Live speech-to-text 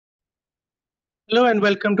Hello and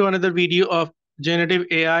welcome to another video of generative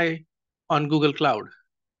AI on Google Cloud.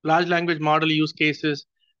 Large language model use cases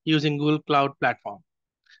using Google Cloud Platform.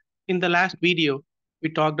 In the last video, we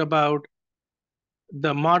talked about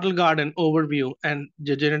the Model Garden overview and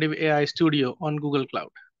the Generative AI Studio on Google Cloud.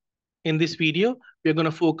 In this video, we're going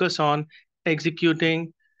to focus on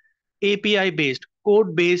executing API-based,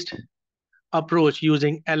 code-based approach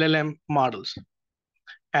using LLM models.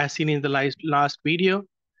 As seen in the last video,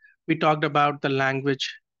 we talked about the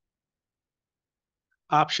language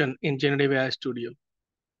option in Generative AI Studio.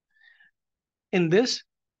 In this,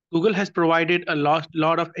 Google has provided a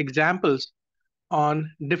lot of examples on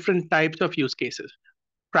different types of use cases,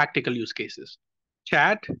 practical use cases,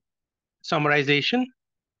 chat, summarization,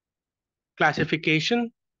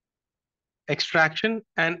 classification, extraction,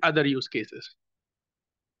 and other use cases.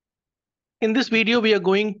 In this video, we are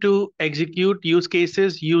going to execute use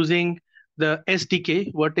cases using the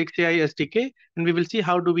SDK, Vertex AI SDK, and we will see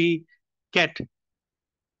how do we get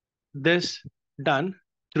this done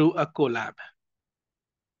through a collab.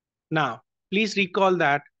 Now, please recall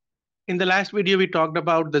that in the last video, we talked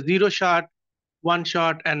about the zero shot, one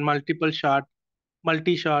shot, and multiple shot,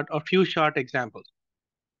 multi-shot, or few shot examples.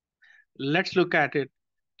 Let's look at it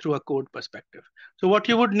through a code perspective. So what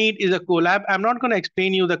you would need is a collab. I'm not going to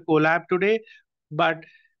explain you the collab today, but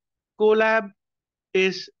collab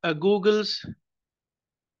is a Google's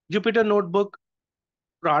Jupyter Notebook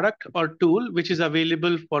product or tool, which is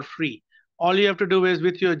available for free. All you have to do is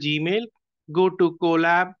with your Gmail, go to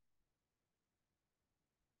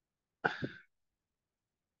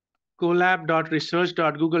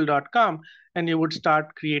collab.research.google.com, and you would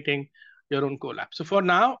start creating your own collab. So for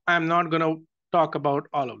now, I'm not going to talk about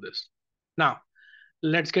all of this. Now,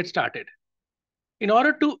 let's get started. In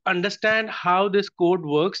order to understand how this code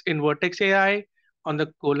works in Vertex AI on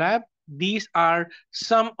the collab, these are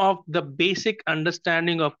some of the basic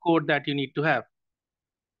understanding of code that you need to have.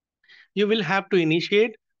 You will have to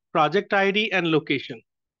initiate project ID and location.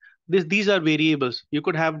 These are variables. You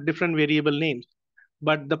could have different variable names,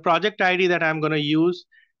 but the project ID that I'm going to use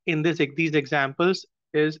in these examples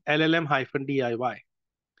is LLM-DIY.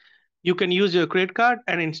 You can use your credit card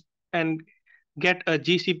and get a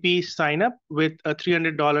GCP sign up with a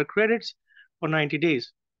 $300 credits for 90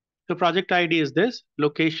 days. The project ID is this,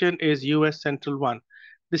 location is US Central 1.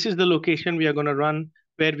 This is the location we are going to run,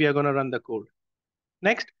 where we are going to run the code.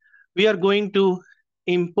 Next, we are going to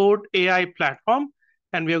import AI platform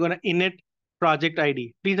and we are going to init project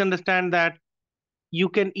ID. Please understand that you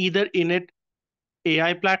can either init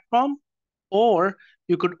AI platform or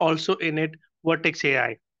you could also init Vertex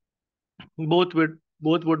AI. Both would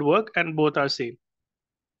work and both are same.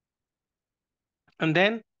 And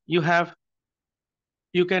then you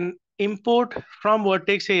can import from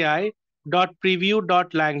Vertex AI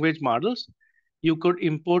 .preview.language models. You could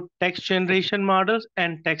import text generation models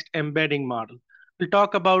and text embedding model. We'll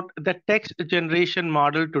talk about the text generation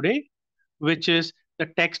model today, which is the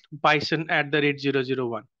text-bison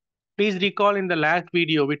 @001. Please recall in the last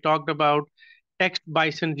video, we talked about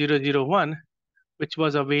text-bison 001, which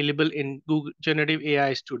was available in Google Generative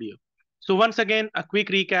AI Studio. So once again, a quick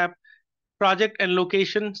recap, project and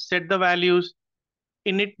location, set the values,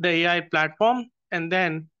 init the AI platform, and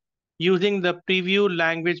then using the preview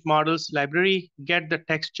language models library, get the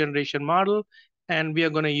text generation model, and we are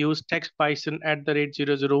going to use text-bison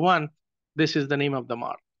 @001. This is the name of the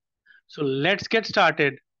model. So let's get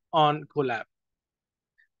started on Colab.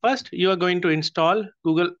 First, you are going to install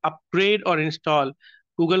Google upgrade or install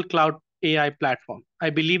Google Cloud AI platform. I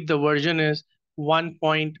believe the version is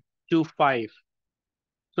 1.25.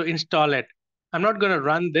 So install it. I'm not going to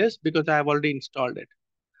run this because I have already installed it.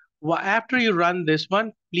 After you run this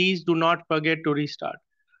one, please do not forget to restart.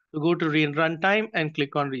 So go to runtime and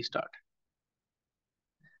click on restart.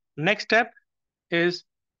 Next step is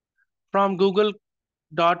from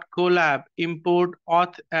Google.Colab, import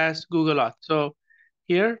auth as Google Auth. So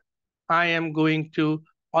here I am going to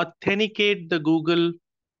authenticate the Google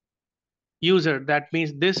user. That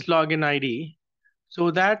means this login ID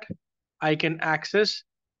so that I can access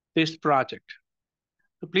this project.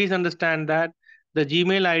 So please understand that the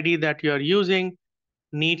Gmail ID that you are using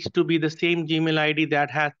needs to be the same Gmail ID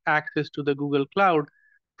that has access to the Google Cloud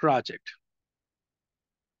project.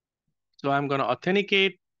 So I'm going to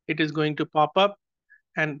authenticate. It is going to pop up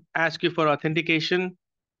and ask you for authentication.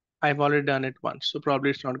 I've already done it once, so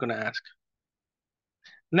probably it's not going to ask.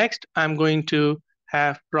 Next, I'm going to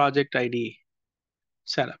have project ID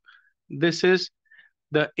set up. This is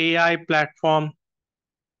the AI platform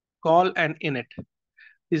call and init.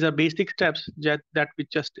 These are basic steps that we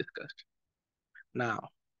just discussed.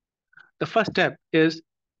 Now, the first step is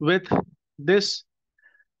with this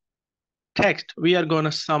text, we are going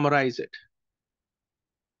to summarize it.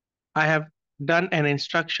 I have done an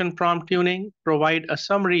instruction prompt tuning, provide a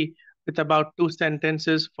summary with about 2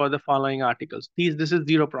 sentences for the following articles. This is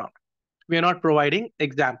zero prompt. We are not providing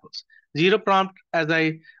examples. Zero prompt, as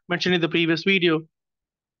I mentioned in the previous video,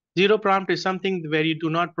 zero prompt is something where you do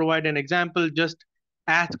not provide an example, just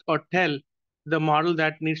ask or tell the model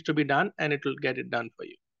that needs to be done and it will get it done for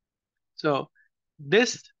you. So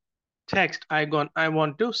this text, I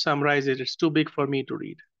want to summarize it. It's too big for me to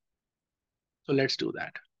read. So let's do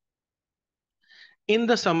that. In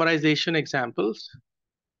the summarization examples,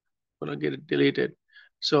 I'm going to get it deleted.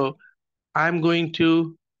 So I'm going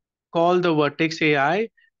to call the Vertex AI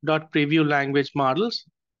dot preview language models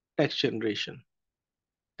text generation.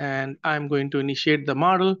 And I'm going to initiate the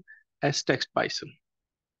model as text-bison.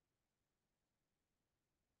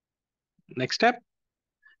 Next step,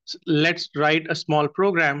 let's write a small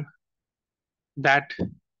program that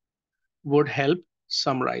would help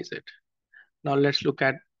summarize it. Now let's look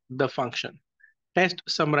at the function. Test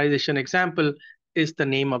summarization example is the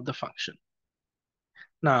name of the function.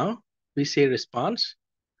 Now we say response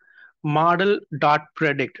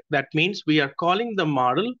model.predict. That means we are calling the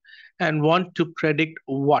model and want to predict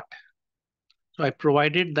what. So I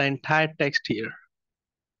provided the entire text here.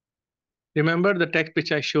 Remember the text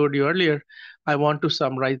which I showed you earlier? I want to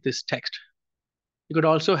summarize this text. You could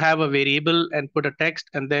also have a variable and put a text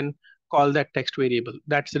and then call that text variable.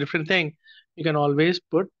 That's a different thing. You can always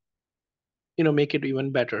put, make it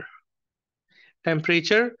even better.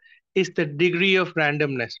 Temperature is the degree of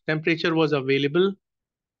randomness. Temperature was available.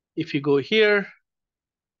 If you go here,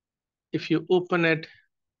 if you open it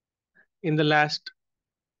in the last,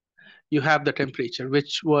 you have the temperature,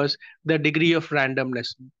 which was the degree of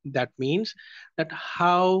randomness. That means that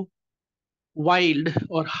how wild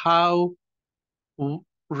or how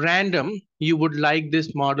random you would like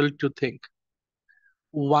this model to think.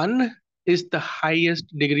 1 is the highest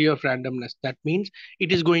degree of randomness. That means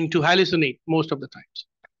it is going to hallucinate most of the times.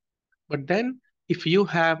 But then if you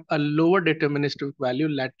have a lower deterministic value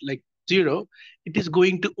like 0, it is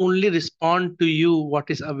going to only respond to you what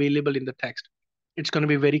is available in the text. It's going to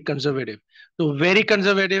be very conservative. So very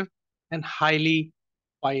conservative and highly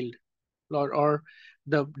wild, or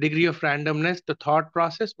the degree of randomness, the thought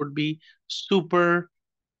process would be super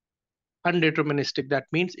undeterministic. That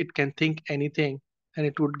means it can think anything and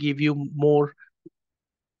it would give you more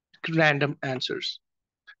random answers.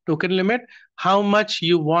 Token limit, how much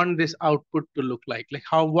you want this output to look like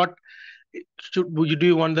what do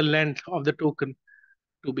you want the length of the token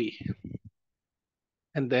to be.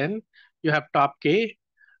 And then you have top K,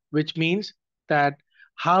 which means that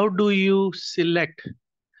how do you select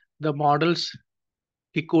the model's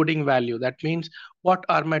decoding value. That means what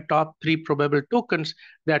are my top 3 probable tokens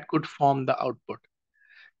that could form the output.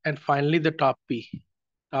 And finally the top P.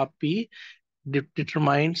 Top P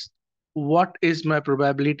determines what is my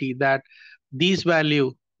probability that these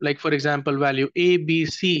value, like for example, value A, B,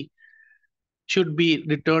 C should be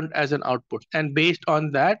returned as an output. And based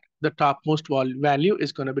on that, the topmost value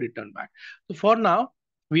is going to be returned back. So for now,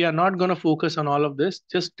 we are not going to focus on all of this,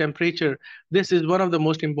 just temperature. This is one of the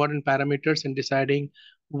most important parameters in deciding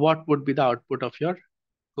what would be the output of your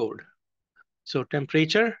code. So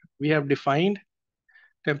temperature, we have defined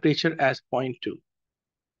temperature as 0.2.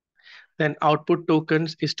 Then output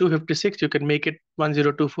tokens is 256. You can make it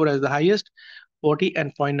 1024 as the highest, 40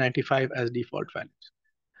 and 0.95 as default values.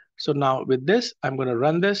 So now with this, I'm going to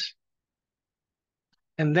run this.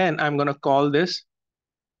 And then I'm going to call this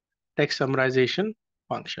text summarization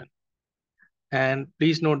function. And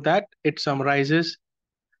please note that it summarizes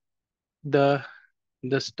the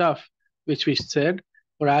stuff which we said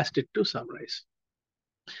or asked it to summarize.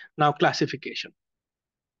 Now classification.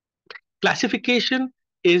 Classification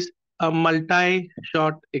is a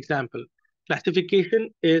multi-shot example. Classification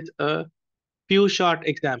is a few short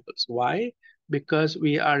examples. Why? Because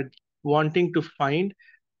we are wanting to find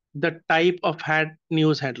the type of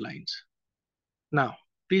news headlines. Now,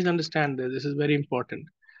 please understand this. This is very important.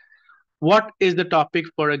 What is the topic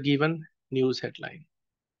for a given news headline?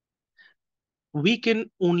 We can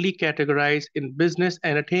only categorize in business,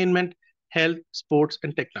 entertainment, health, sports,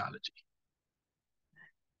 and technology.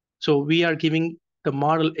 So we are giving the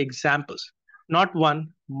model examples, not one,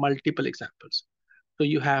 multiple examples. So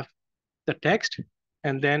you have the text,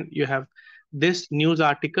 and then you have this news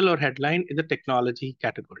article or headline in the technology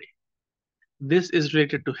category. This is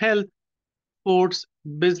related to health, sports,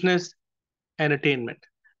 business, entertainment.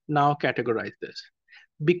 Now categorize this.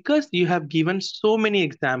 Because you have given so many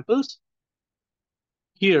examples,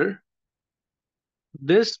 here,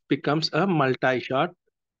 this becomes a multi-shot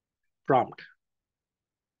prompt.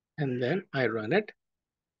 And then I run it.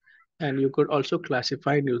 And you could also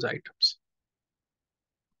classify news items.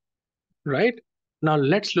 Right? Now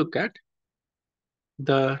let's look at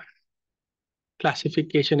the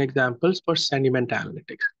classification examples for sentiment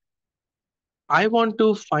analytics. I want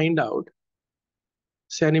to find out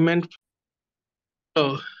sentiment.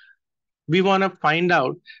 So we want to find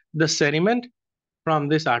out the sentiment from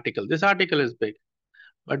this article. This article is big,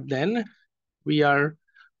 but then we are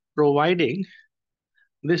providing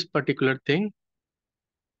this particular thing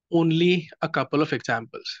only a couple of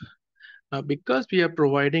examples. Now, because we are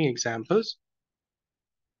providing examples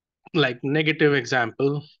like negative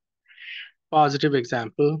example, positive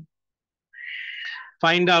example,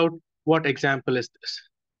 find out what example is this.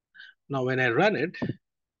 Now, when I run it,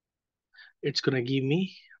 it's going to give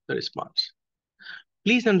me the response.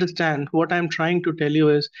 Please understand what I'm trying to tell you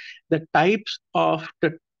is the types of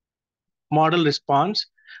the model response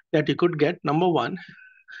that you could get. Number one,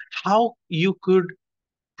 how you could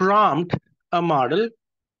prompt a model,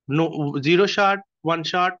 no zero shot, one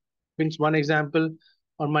shot means one example,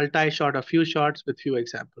 or multi-shot, a few shots with few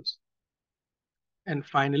examples. And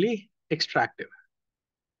finally, extractive.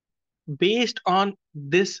 Based on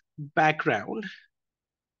this background,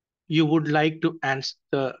 you would like to answer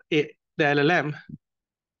the LLM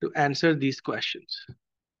to answer these questions.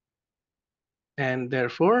 And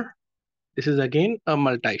therefore, this is again a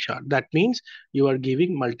multi-shot. That means you are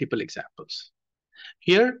giving multiple examples.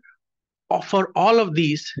 Here, for all of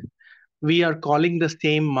these, we are calling the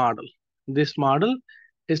same model. This model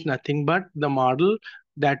is nothing but the model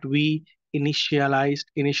that we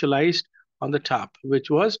initialized on the top, which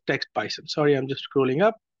was text-bison. Sorry, I'm just scrolling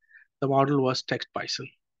up. The model was text-bison.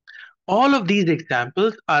 All of these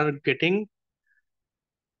examples are getting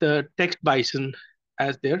the text-bison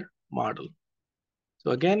as their model.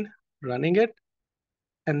 So again, running it,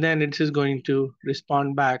 and then it is going to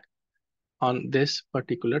respond back on this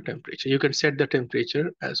particular temperature. You can set the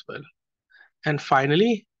temperature as well. And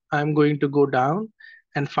finally, I'm going to go down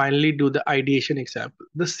and finally do the ideation example.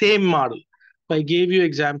 The same model. So I gave you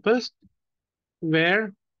examples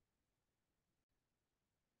where,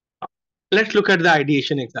 let's look at the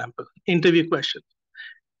ideation example, interview questions.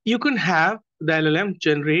 You can have the LLM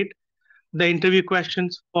generate the interview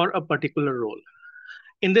questions for a particular role.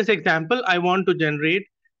 In this example, I want to generate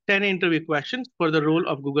 10 interview questions for the role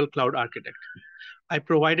of Google Cloud Architect. I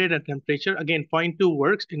provided a temperature. Again, 0.2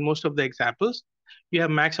 works in most of the examples. You have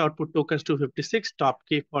max output tokens 256, top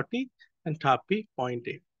K 40, and top P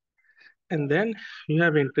 0.8. And then you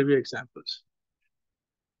have interview examples.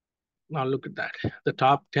 Now look at that. The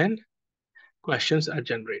top 10 questions are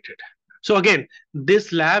generated. So again,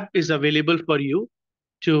 this lab is available for you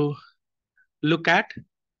to look at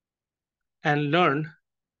and learn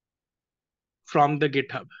from the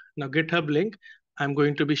GitHub. Now GitHub link I'm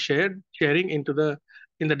going to be sharing in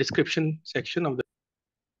the description section of the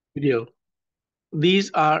video.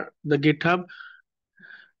 These are the GitHub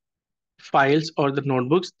files or the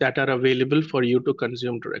notebooks that are available for you to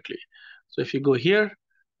consume directly. So if you go here,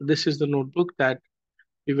 this is the notebook that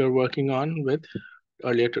we were working on with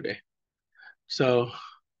earlier today. So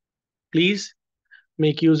please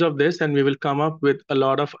make use of this, and we will come up with a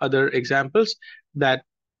lot of other examples that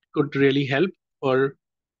could really help for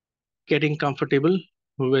getting comfortable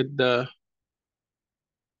with the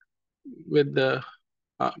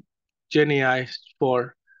GenAI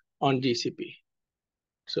for on GCP.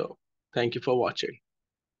 So thank you for watching.